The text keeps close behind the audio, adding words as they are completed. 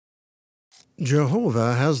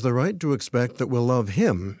Jehovah has the right to expect that we'll love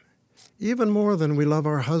him even more than we love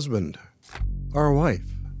our husband, our wife,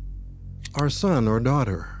 our son or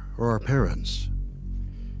daughter, or our parents.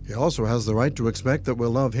 He also has the right to expect that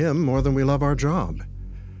we'll love him more than we love our job,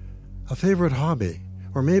 a favorite hobby,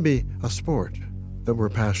 or maybe a sport that we're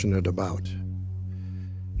passionate about.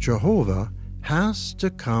 Jehovah has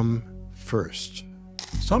to come first.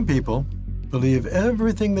 Some people believe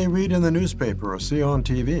everything they read in the newspaper or see on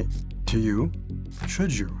TV. To you,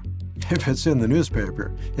 should you? If it's in the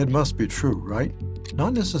newspaper, it must be true, right?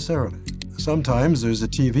 Not necessarily. Sometimes there's a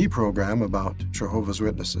TV program about Jehovah's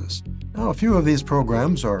Witnesses. Now, a few of these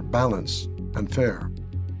programs are balanced and fair.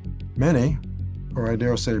 Many, or I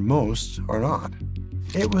dare say most, are not.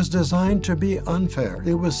 It was designed to be unfair.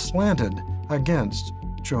 It was slanted against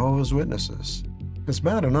Jehovah's Witnesses. It's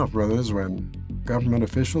bad enough, brothers, when government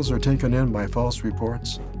officials are taken in by false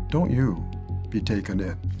reports. Don't you be taken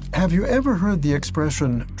in. Have you ever heard the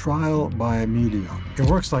expression trial by media? It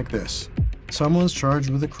works like this. Someone's charged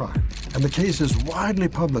with a crime, and the case is widely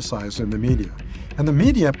publicized in the media. And the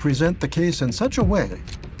media present the case in such a way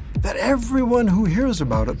that everyone who hears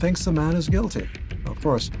about it thinks the man is guilty. Of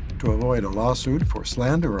course, to avoid a lawsuit for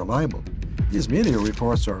slander or libel, these media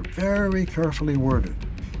reports are very carefully worded.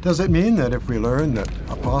 Does it mean that if we learn that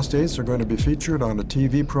apostates are going to be featured on a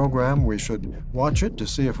TV program, we should watch it to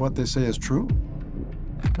see if what they say is true?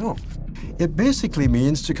 No. It basically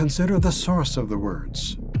means to consider the source of the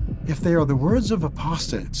words. If they are the words of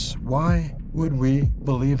apostates, why would we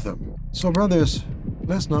believe them? So, brothers,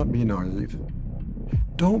 let's not be naive.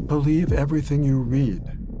 Don't believe everything you read.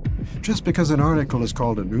 Just because an article is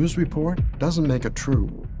called a news report doesn't make it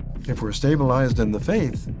true. If we're stabilized in the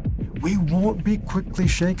faith, we won't be quickly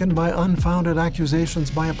shaken by unfounded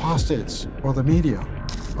accusations by apostates or the media.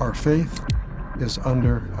 Our faith is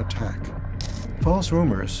under attack. False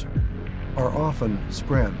rumors are often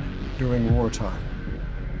spread during wartime.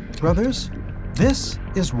 Brothers, this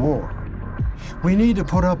is war. We need to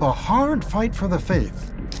put up a hard fight for the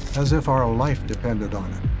faith, as if our life depended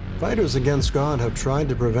on it. Fighters against God have tried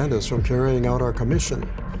to prevent us from carrying out our commission.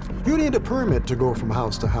 You need a permit to go from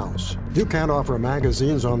house to house. You can't offer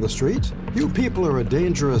magazines on the street. You people are a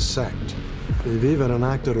dangerous sect. They've even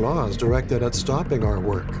enacted laws directed at stopping our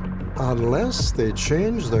work. Unless they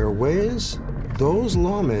change their ways, those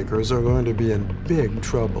lawmakers are going to be in big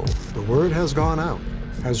trouble. The word has gone out.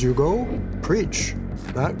 As you go, preach.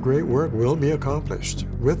 That great work will be accomplished,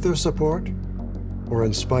 with their support or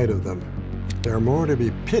in spite of them. They're more to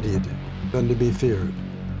be pitied than to be feared.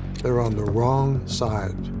 They're on the wrong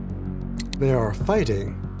side. They are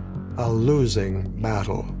fighting a losing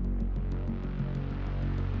battle.